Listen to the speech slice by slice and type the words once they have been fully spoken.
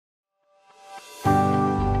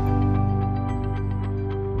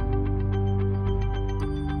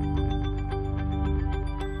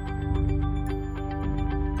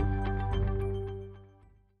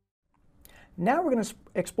Now we're going to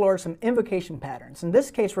explore some invocation patterns. In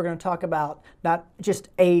this case, we're going to talk about not just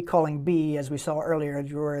A calling B, as we saw earlier,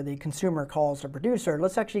 where the consumer calls the producer.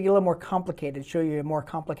 Let's actually get a little more complicated, show you a more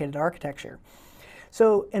complicated architecture.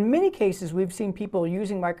 So in many cases, we've seen people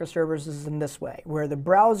using microservices in this way, where the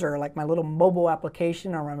browser, like my little mobile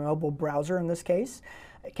application or my mobile browser in this case,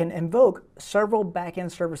 can invoke several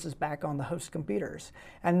back-end services back on the host computers.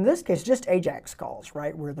 And in this case, just AJAX calls,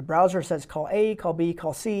 right, where the browser says call A, call B,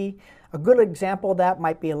 call C. A good example of that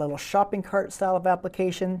might be a little shopping cart style of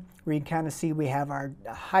application, where you can kind of see we have our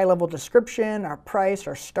high-level description, our price,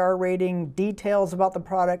 our star rating, details about the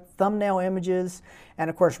product, thumbnail images, and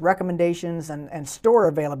of course recommendations and store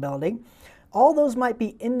availability. All those might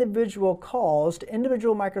be individual calls to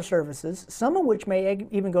individual microservices, some of which may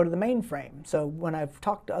even go to the mainframe. So when I've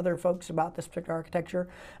talked to other folks about this particular architecture,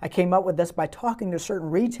 I came up with this by talking to certain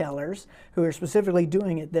retailers who are specifically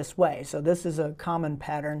doing it this way. So this is a common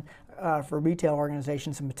pattern for retail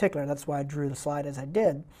organizations in particular. That's why I drew the slide as I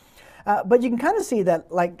did. But you can kind of see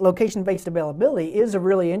that like location-based availability is a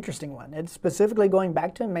really interesting one. It's specifically going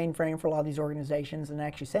back to a mainframe for a lot of these organizations and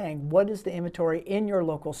actually saying, what is the inventory in your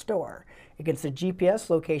local store? It gets the GPS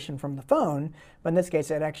location from the phone, but in this case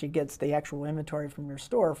it actually gets the actual inventory from your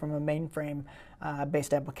store from a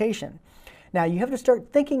mainframe-based application. Now you have to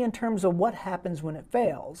start thinking in terms of what happens when it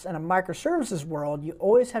fails. In a microservices world, you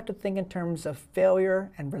always have to think in terms of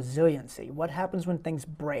failure and resiliency. What happens when things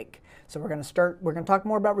break? So we're going to talk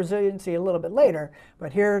more about resiliency a little bit later,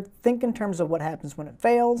 but here think in terms of what happens when it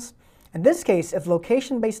fails. In this case, if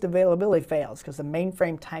location-based availability fails because the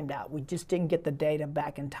mainframe timed out, we just didn't get the data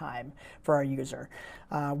back in time for our user,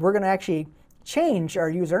 we're going to actually change our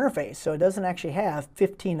user interface so it doesn't actually have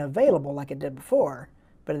 15 available like it did before,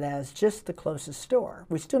 but it has just the closest store.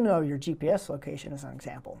 We still know your GPS location as an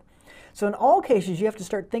example. So in all cases, you have to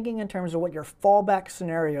start thinking in terms of what your fallback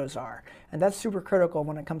scenarios are, and that's super critical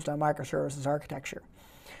when it comes to a microservices architecture.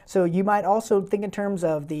 So you might also think in terms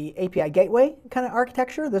of the API gateway kind of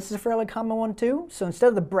architecture. This is a fairly common one too. So instead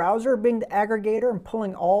of the browser being the aggregator and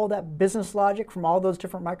pulling all that business logic from all those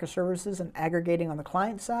different microservices and aggregating on the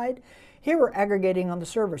client side, here we're aggregating on the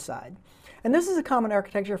server side. And this is a common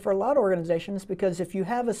architecture for a lot of organizations because if you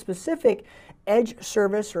have a specific edge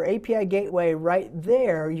service or API gateway right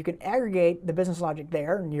there, you can aggregate the business logic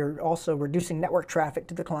there, and you're also reducing network traffic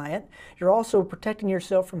to the client. You're also protecting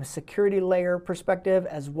yourself from a security layer perspective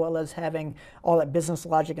as well as having all that business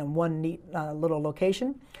logic in one neat little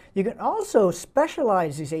location. You can also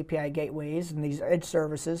specialize these API gateways and these edge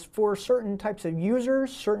services for certain types of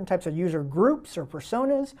users, certain types of user groups or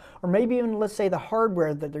personas, or maybe even, let's say, the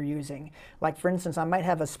hardware that they're using. Like, for instance, I might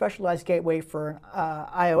have a specialized gateway for an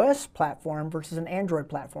iOS platform versus an Android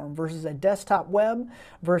platform versus a desktop web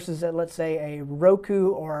versus, let's say, a Roku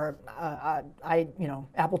or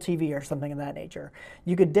Apple TV or something of that nature.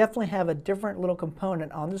 You could definitely have a different little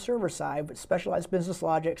component on the server side with specialized business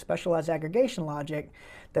logic, specialized aggregation logic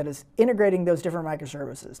that is integrating those different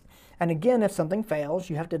microservices. And again, if something fails,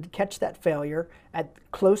 you have to catch that failure at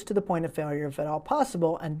close to the point of failure if at all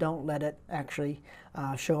possible, and don't let it actually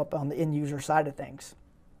show up on the end user side of things.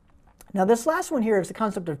 Now this last one here is the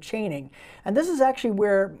concept of chaining, and this is actually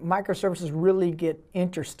where microservices really get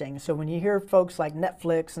interesting. So when you hear folks like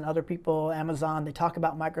Netflix and other people, Amazon, they talk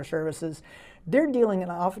about microservices, they're dealing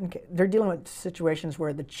with situations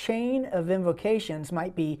where the chain of invocations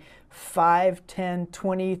might be 5, 10,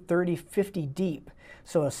 20, 30, 50 deep.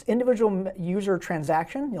 So an individual user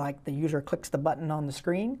transaction, like the user clicks the button on the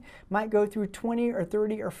screen, might go through 20 or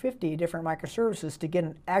 30 or 50 different microservices to get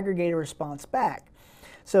an aggregated response back.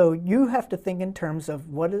 So you have to think in terms of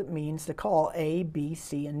what it means to call A, B,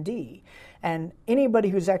 C, and D. And anybody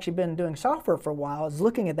who's actually been doing software for a while is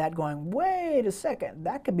looking at that going, wait a second,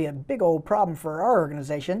 that could be a big old problem for our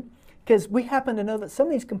organization, because we happen to know that some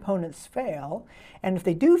of these components fail, and if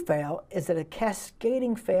they do fail, is it a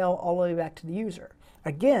cascading fail all the way back to the user?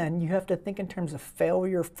 Again, you have to think in terms of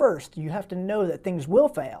failure first. You have to know that things will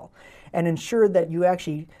fail and ensure that you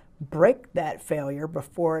actually break that failure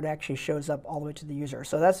before it actually shows up all the way to the user.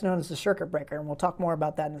 So that's known as the circuit breaker, and we'll talk more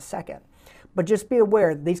about that in a second. But just be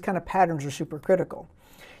aware that these kind of patterns are super critical.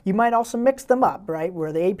 You might also mix them up, right,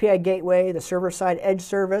 where the API gateway, the server-side edge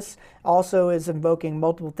service, also is invoking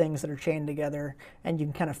multiple things that are chained together, and you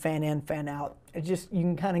can kind of fan in, fan out. You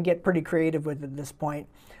can kind of get pretty creative with it at this point.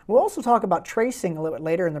 We'll also talk about tracing a little bit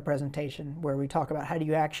later in the presentation, where we talk about how do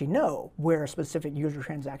you actually know where a specific user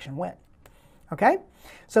transaction went. Okay,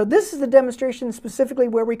 so this is the demonstration specifically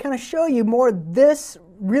where we kind of show you more of this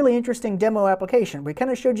really interesting demo application. We kind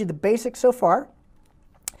of showed you the basics so far,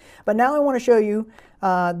 but now I want to show you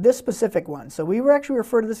this specific one. So we were actually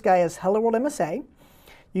refer to this guy as Hello World MSA.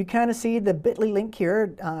 you kind of see the bit.ly link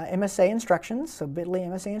here, MSA instructions, so bit.ly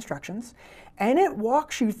MSA instructions, and it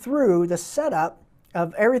walks you through the setup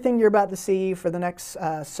of everything you're about to see for the next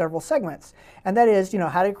several segments. And that is,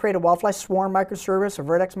 how to create a Wildfly Swarm microservice, a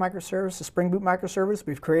Vertex microservice, a Spring Boot microservice.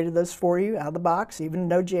 We've created those for you out of the box, even a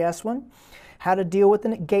Node.js one. How to deal with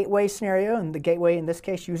a gateway scenario, and the gateway in this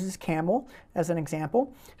case uses Camel as an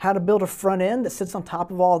example. How to build a front end that sits on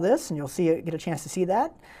top of all this, and you'll get a chance to see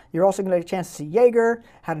that. You're also going to get a chance to see Jaeger,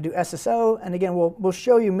 how to do SSO, and again, we'll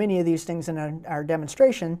show you many of these things in our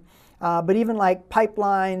demonstration. But even like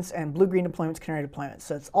pipelines and blue-green deployments, canary deployments.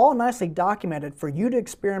 So it's all nicely documented for you to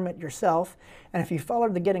experiment yourself. And if you follow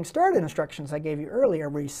the getting started instructions I gave you earlier,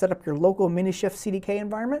 where you set up your local Minishift CDK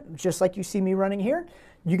environment, just like you see me running here,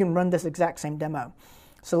 you can run this exact same demo.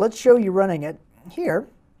 So let's show you running it here.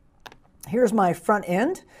 Here's my front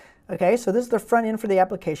end. Okay, so this is the front end for the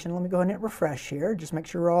application. Let me go ahead and hit refresh here. Just make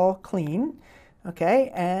sure we're all clean.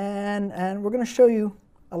 Okay, and we're going to show you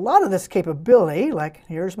a lot of this capability. Like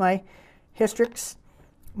here's my Hystrix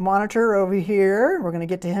monitor over here. We're going to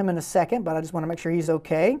get to him in a second, but I just want to make sure he's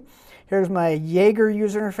okay. Here's my Jaeger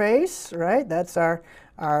user interface, right? That's our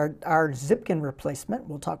Zipkin replacement.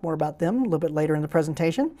 We'll talk more about them a little bit later in the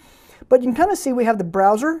presentation. But you can kind of see we have the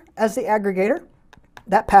browser as the aggregator.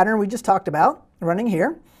 That pattern we just talked about running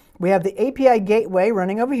here. We have the API gateway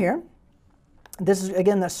running over here. This is,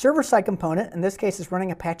 again, the server-side component. In this case, it's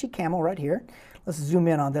running Apache Camel right here. Let's zoom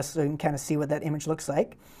in on this so you can kind of see what that image looks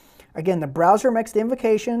like. Again, the browser makes the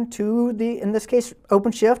invocation to the, in this case,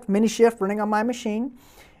 OpenShift, Minishift running on my machine.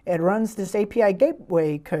 It runs this API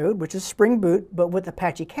gateway code, which is Spring Boot, but with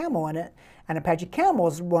Apache Camel in it. And Apache Camel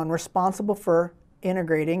is one responsible for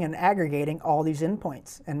integrating and aggregating all these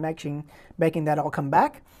endpoints and making that all come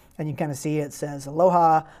back. And you kind of see it says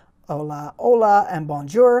aloha, hola, hola, and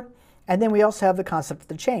bonjour. And then we also have the concept of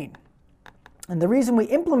the chain. And the reason we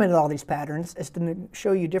implemented all these patterns is to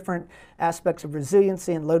show you different aspects of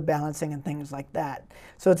resiliency and load balancing and things like that.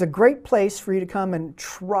 So it's a great place for you to come and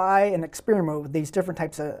try and experiment with these different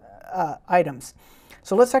types of items.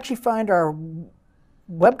 So let's actually find our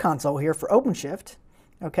web console here for OpenShift.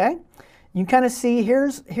 Okay, you can kind of see here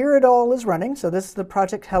it all is running. So this is the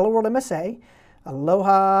project Hello World MSA,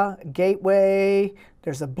 Aloha, Gateway.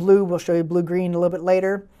 There's a blue. We'll show you blue-green a little bit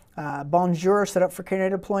later. Bonjour set up for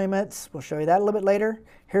canary deployments. We'll show you that a little bit later.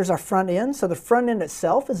 Here's our front end. So the front end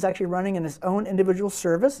itself is actually running in its own individual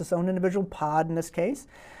service, its own individual pod in this case.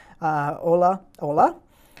 Hola, hola.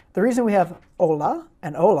 The reason we have hola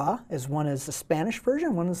and hola is one is the Spanish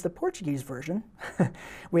version, one is the Portuguese version.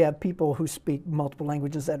 We have people who speak multiple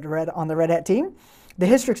languages on the Red Hat team. The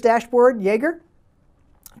Hystrix dashboard, Jaeger.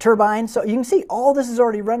 Turbine, so you can see all this is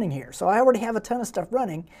already running here. So I already have a ton of stuff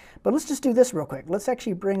running, but let's just do this real quick. Let's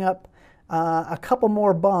actually bring up a couple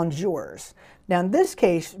more bonjours. Now in this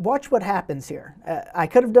case, watch what happens here. I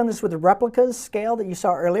could have done this with the replicas scale that you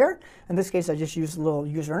saw earlier. In this case, I just used a little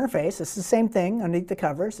user interface. It's the same thing underneath the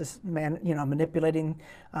covers. This manipulating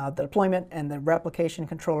the deployment and the replication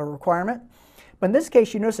controller requirement. But in this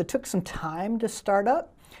case, you notice it took some time to start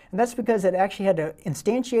up, and that's because it actually had to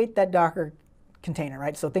instantiate that Docker container,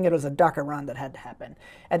 right? So think it was a Docker run that had to happen.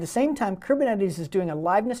 At the same time, Kubernetes is doing a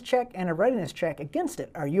liveness check and a readiness check against it.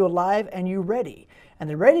 Are you alive and you ready? And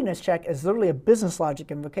the readiness check is literally a business logic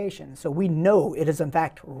invocation. So we know it is in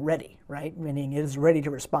fact ready, right? Meaning it is ready to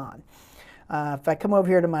respond. If I come over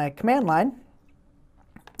here to my command line,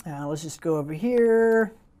 let's just go over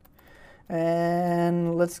here.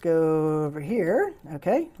 And let's go over here.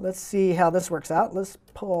 Okay, let's see how this works out. Let's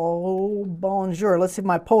pull bonjour. Let's see if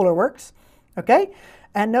my poller works. Okay,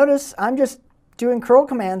 and notice I'm just doing curl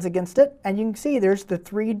commands against it, and you can see there's the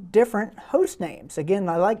 3 different host names. Again,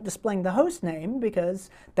 I like displaying the host name because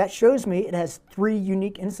that shows me it has 3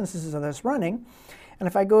 unique instances of this running. And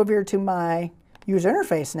if I go over here to my user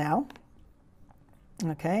interface now,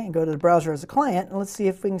 okay, and go to the browser as a client, and let's see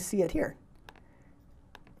if we can see it here.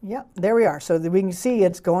 Yep, there we are. So that we can see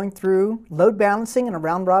it's going through load balancing in a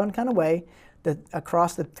round-robin kind of way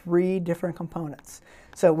across the 3 different components.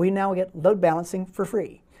 So we now get load balancing for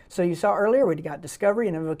free. So you saw earlier we got discovery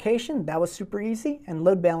and invocation. That was super easy. And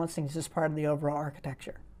load balancing is just part of the overall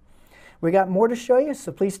architecture. We got more to show you,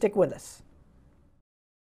 so please stick with us.